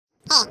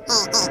You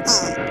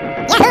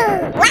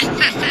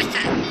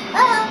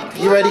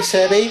ready,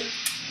 Sebby?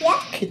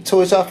 Yeah. Kid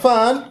toys are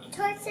fun.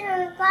 Toys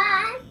are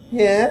fun.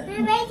 Yeah.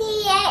 We're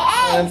ready,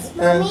 eggs,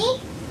 Mummy.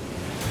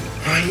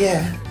 Oh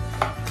yeah.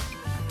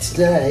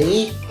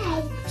 Today,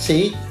 Hey.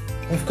 see,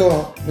 we've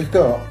got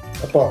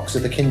a box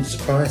of the Kinder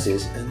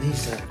Surprises, and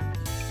these are.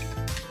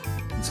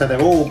 So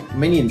they're all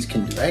Minions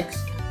Kinder eggs,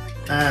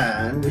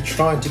 and we're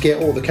trying to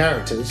get all the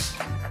characters.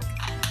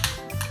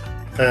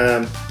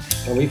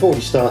 And we've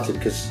already started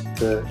because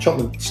the Chop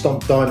and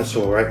Stomp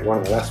dinosaur ate one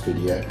in the last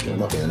video. Well, it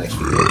might be in the next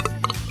video.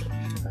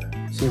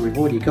 See, we've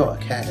already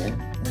got a cabin.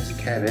 There's a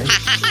cabin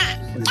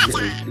with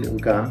a little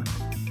gun.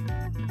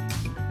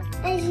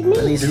 And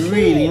these are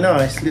really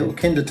nice little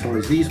Kinder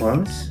toys. These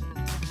ones.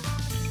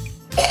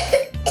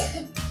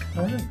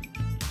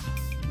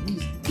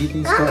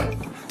 He's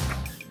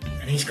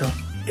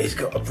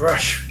got a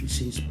brush. You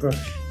see his brush.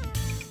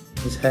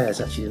 His hair is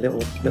actually a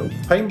little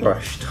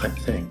paintbrush type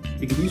thing.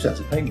 You could use that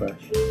as a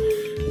paintbrush.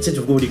 And since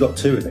we've already got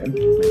two of them,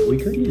 maybe we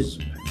could use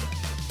them.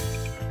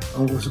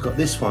 Oh, we've also got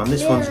this one.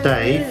 This one's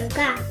Dave. And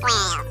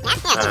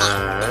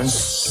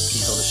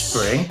he's got a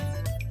spring.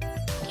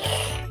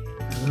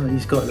 Oh,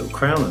 he's got a little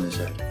crown on his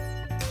head.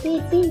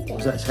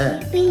 Was that his hair?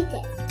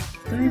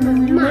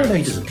 No,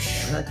 he doesn't.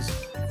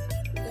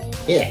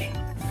 Yeah.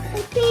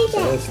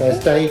 So there's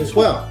Dave as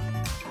well.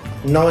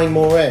 9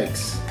 more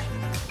eggs.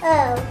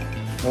 Oh.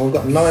 Well, we've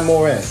got 9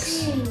 more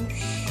eggs.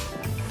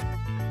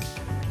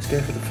 Let's go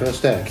for the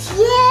first egg.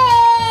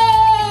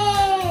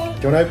 Yay!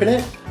 Do you want to open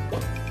it?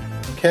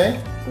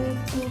 Okay.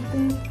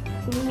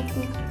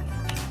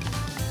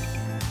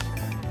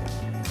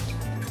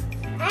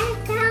 I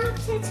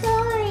found a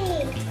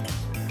toy.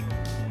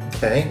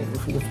 Okay,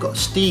 we've got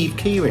Steve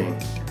keyring.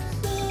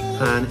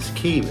 And it's a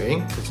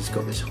keyring because it's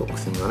got this hook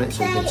thing on it.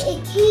 So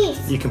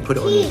you can put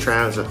it on your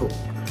trouser hook,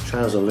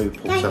 trouser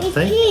loop or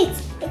something.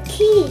 A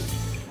key.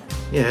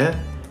 Yeah.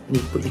 And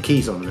you put your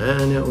keys on there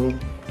and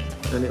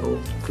it'll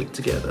click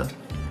together.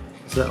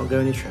 So that'll go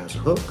in your trouser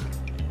hook.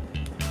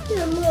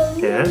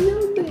 Yeah.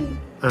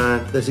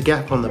 And there's a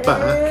gap on the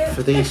back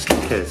for these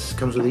stickers. It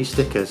comes with these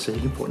stickers so you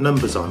can put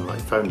numbers on,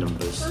 like phone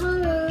numbers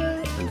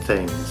and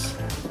things.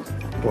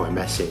 Or a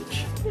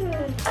message.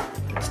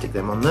 And stick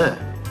them on there.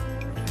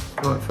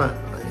 Right, in fact,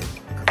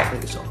 I'll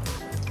take this off.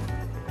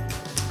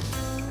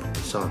 Put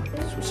this on so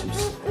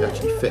it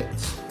actually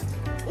fits.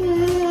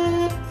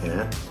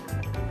 Yeah.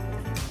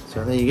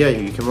 So there you go,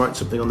 you can write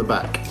something on the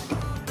back.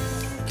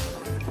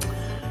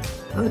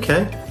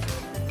 Okay.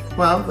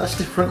 Well, that's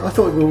different. I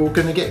thought we were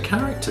going to get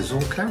characters,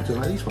 all characters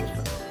like these ones.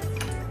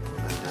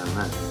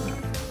 But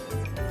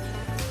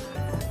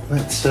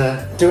let's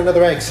do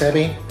another egg,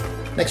 Sebby.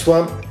 Next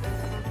one.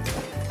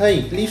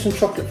 Hey, leave some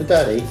chocolate for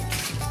Daddy.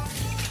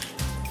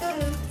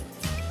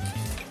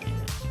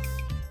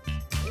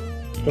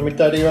 Do you want me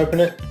Daddy to open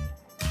it?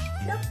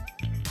 No.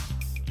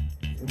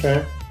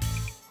 Okay.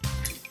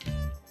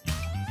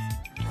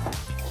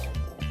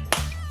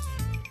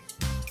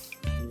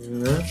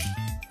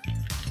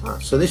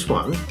 So this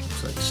one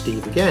looks like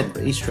Steve again,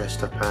 but he's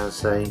dressed up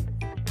as a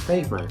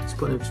caveman. He's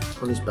put him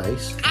on his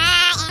base.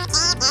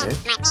 Okay.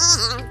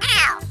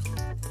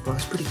 Well,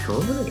 that's pretty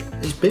cool, isn't it?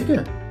 He's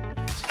bigger.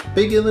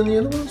 Bigger than the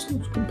other ones.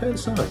 Compare the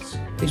size.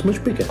 He's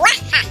much bigger.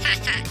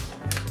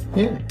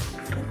 Yeah.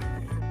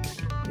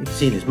 You can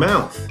see in his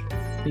mouth.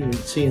 You can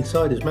see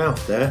inside his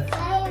mouth there.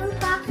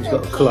 He's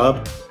got a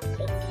club.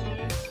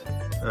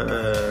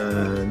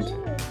 And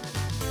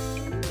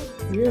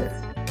yeah.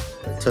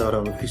 They're tied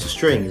on a piece of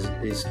string. His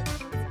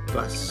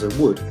glasses are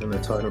wood and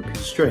they're tied on a piece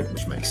of string,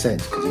 which makes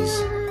sense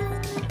because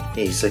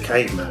he's a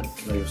caveman.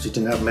 They obviously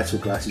didn't have metal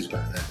glasses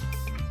back then.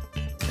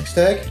 Next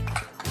egg.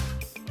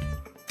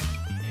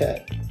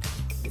 Okay.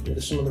 Get rid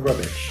of some of the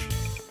rubbish.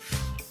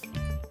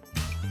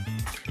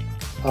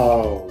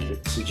 Oh,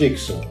 it's a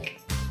jigsaw. Look,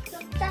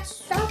 that's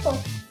trouble.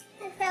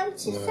 I found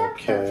some trouble.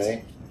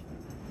 Okay.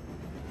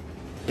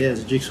 Yeah,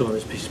 there's a jigsaw on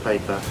this piece of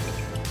paper.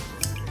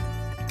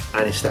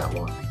 And it's that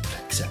one.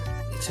 Except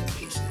it's in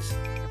pieces.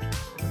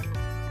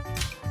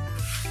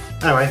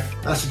 Anyway,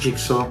 that's a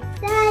jigsaw.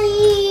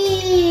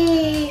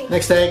 Daddy!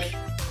 Next egg.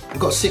 We've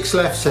got 6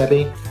 left,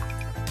 Sebby.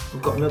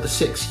 We've got another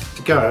 6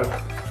 to go.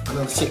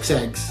 Another 6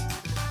 eggs.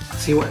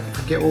 See what if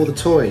I get all the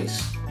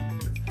toys.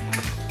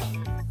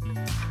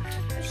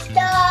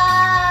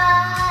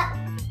 Stop!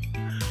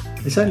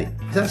 Is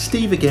that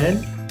Steve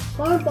again?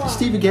 Bob.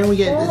 Steve again, we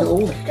get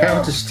all the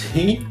characters,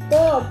 Steve.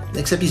 Bob.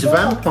 Except he's a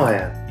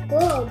vampire.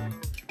 Bob.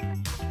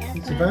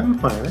 He's a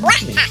vampire,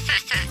 isn't he?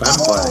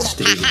 Vampire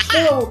Steve.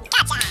 Bob.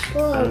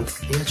 And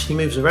he actually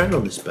moves around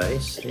on this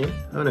base. Yeah?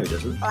 Oh no, he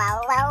doesn't.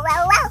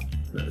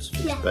 That's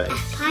his base.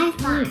 High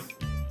five.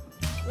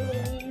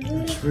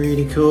 It's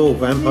really cool,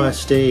 Vampire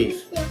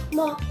Steve. He's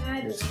got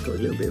a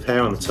little bit of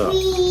hair on the top.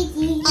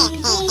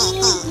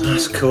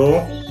 That's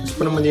cool. Let's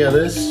put him with the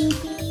others.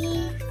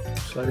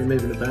 Slowly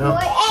moving about.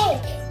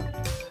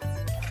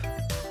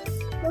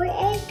 More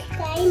egg.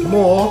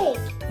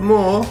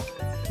 More.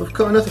 We've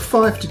got another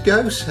 5 to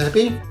go,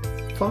 Sebby.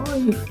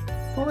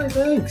 5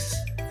 eggs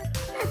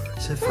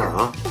so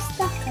far.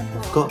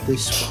 I've got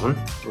this one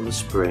on the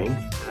spring,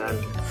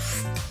 and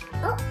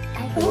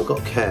I've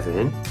got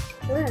Kevin.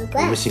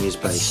 We're missing his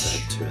base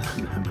egg too.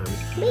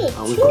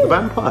 Oh, we've got the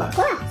vampire.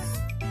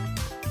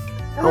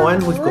 Oh,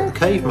 and we've got the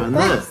caveman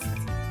there.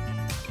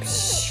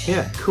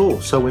 Yeah,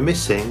 cool. So we're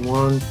missing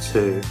 1,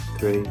 2,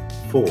 3,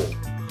 4.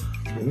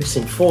 We're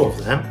missing 4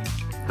 of them.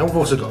 And we've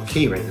also got a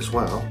keyring as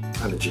well,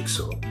 and a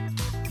jigsaw.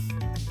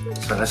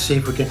 So let's see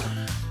if we can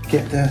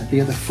get the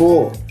other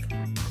 4.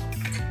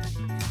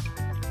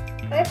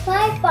 We're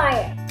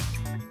fire.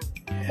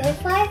 We're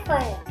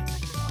fire.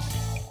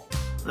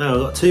 Oh,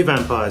 we've got 2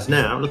 vampires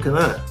now. Look at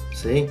that.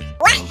 See?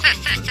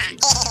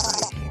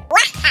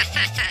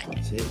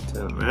 See?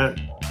 Turn them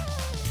around.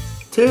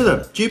 2 of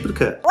them.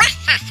 Duplicate.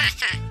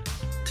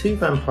 2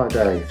 vampire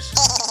Daves.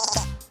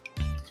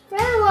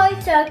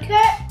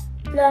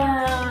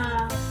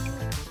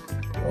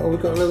 Oh,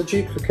 we've got another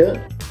duplicate.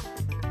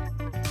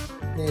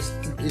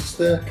 It's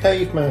the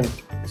caveman.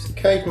 It's the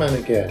caveman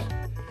again.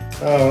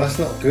 Oh, that's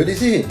not good,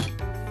 is it?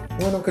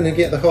 We're not going to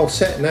get the whole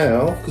set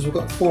now because we've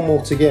got 4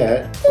 more to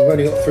get. We've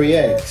only got 3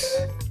 eggs.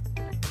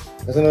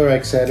 There's another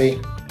egg, Sebby.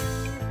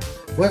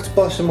 We'll have to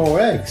buy some more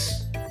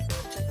eggs.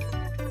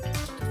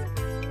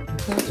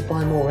 We have to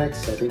buy more eggs,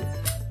 Sebby.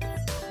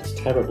 It's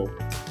terrible.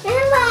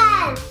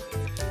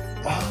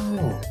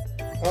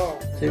 Oh,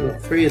 so we've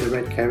got 3 of the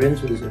red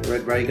Kerrins with his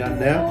red ray gun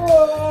now.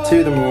 2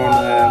 of them are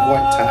on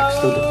white tack,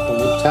 still on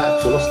wood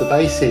tack, so lost the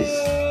bases.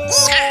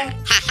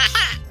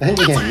 And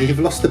yeah, you've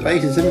lost the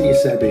bases, haven't you,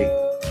 Sebby?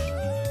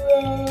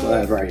 Well,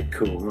 they're very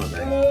cool, aren't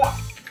they?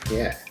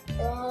 Yeah.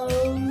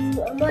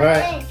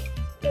 Right,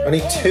 I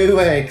need 2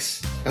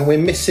 eggs, and we're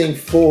missing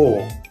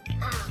 4.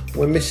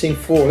 We're missing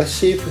 4. Let's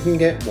see if we can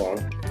get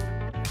one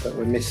that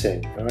we're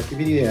missing. I'll give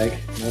you the egg,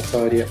 and I'll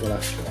tidy up the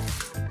last one.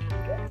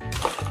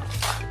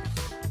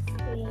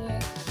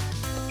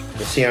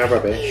 You see our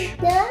rubbish?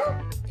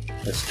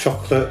 There's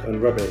chocolate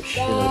and rubbish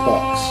in the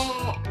box.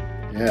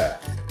 Yeah,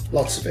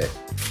 lots of it.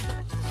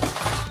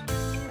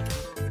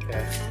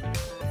 Yeah.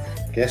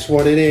 Guess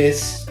what it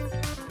is?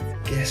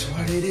 Guess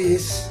what it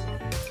is?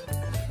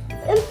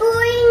 A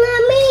boing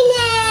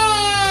minion!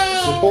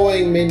 It's a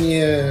boing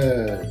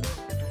minion!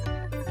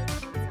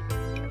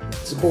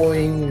 It's a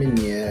boing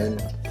minion.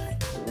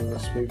 Well,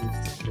 let's move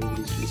these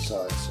to the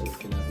side so we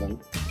can have them.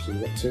 So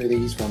we've got 2 of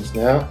these ones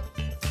now.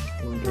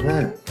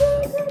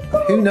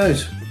 Who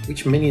knows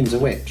which minions are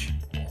which?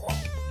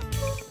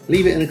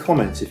 Leave it in the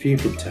comments if you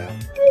can tell.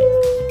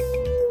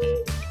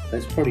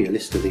 There's probably a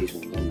list of these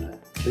ones on there.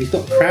 But he's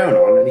got a crown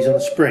on and he's on a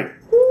spring.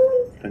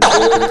 And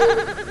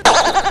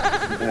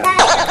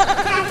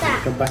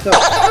come back up.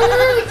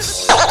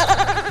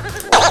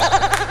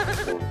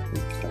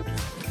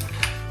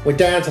 We're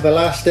down to the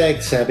last egg,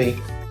 Sebby.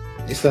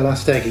 It's the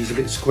last egg. He's a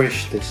bit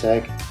squished, this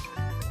egg.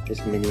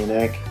 This minion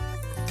egg.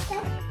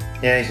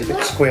 Yeah, he's a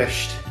bit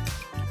squished.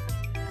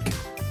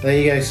 There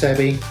you go,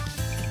 Sebby.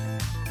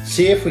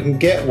 See if we can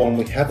get one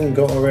we haven't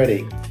got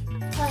already.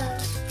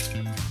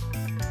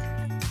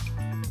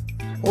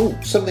 Oh,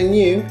 something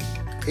new.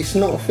 It's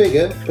not a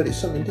figure, but it's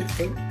something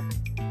different.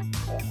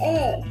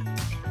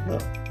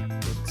 Look,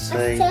 let's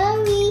say,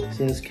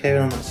 see there's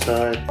Karen on that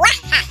side,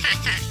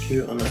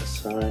 Stuart on that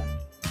side,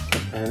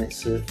 and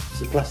it's a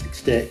plastic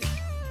stick,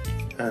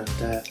 and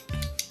there's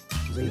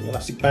a little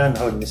elastic band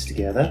holding this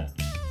together.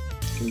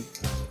 I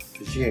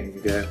presume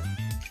you go.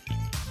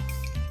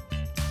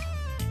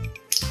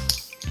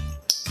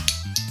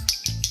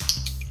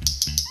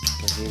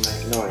 You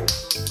make noise.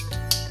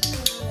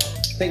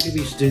 I think people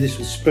used to do this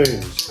with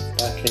spoons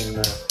back in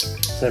the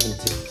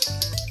 70s.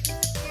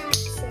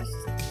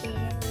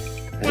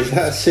 And is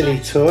that a silly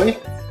toy?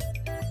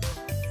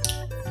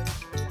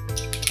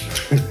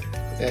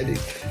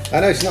 I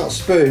know it's not a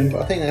spoon,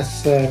 but I think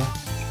that's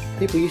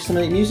people used to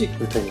make music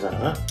with things like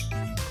that.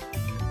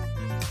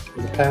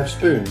 With a pair of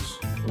spoons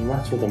and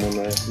rattle them on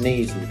their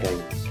knees and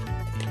things.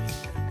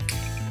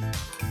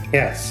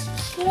 Yes.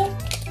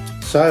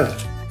 So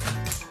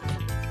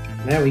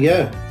there we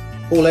go.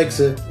 All eggs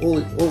are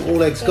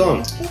all eggs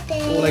gone.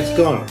 All eggs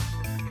gone.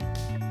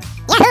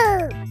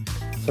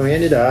 So we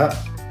ended up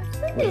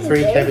with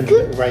 3 Kevin's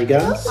little ray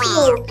guns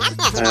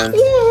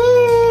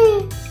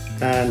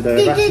and a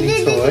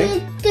rattling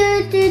toy,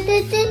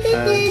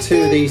 and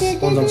 2 of these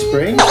ones on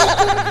spring,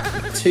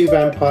 2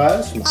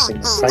 vampires. My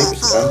favourite's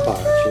the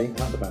vampire actually,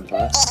 not the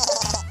vampire,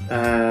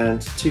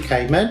 and 2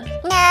 cavemen,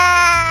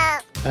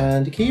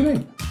 and a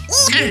keyring.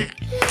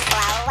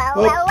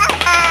 Oh,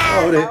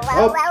 hold it.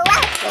 Oh.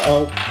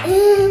 Uh-oh.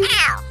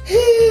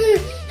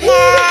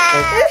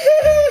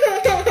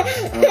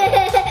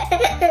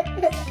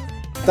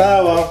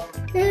 Oh well.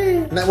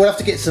 Now we'll have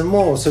to get some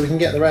more so we can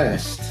get the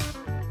rest.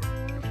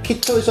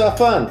 Kid toys are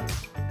fun.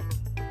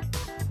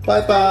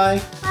 Bye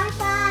bye. Bye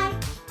bye.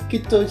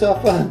 Kid toys are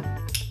fun.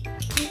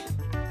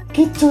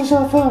 Kid toys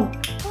are fun.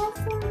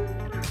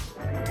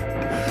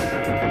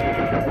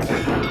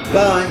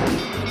 Bye.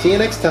 See you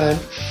next time.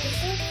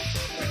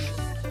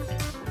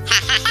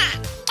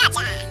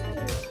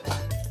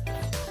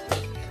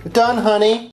 We're done, honey.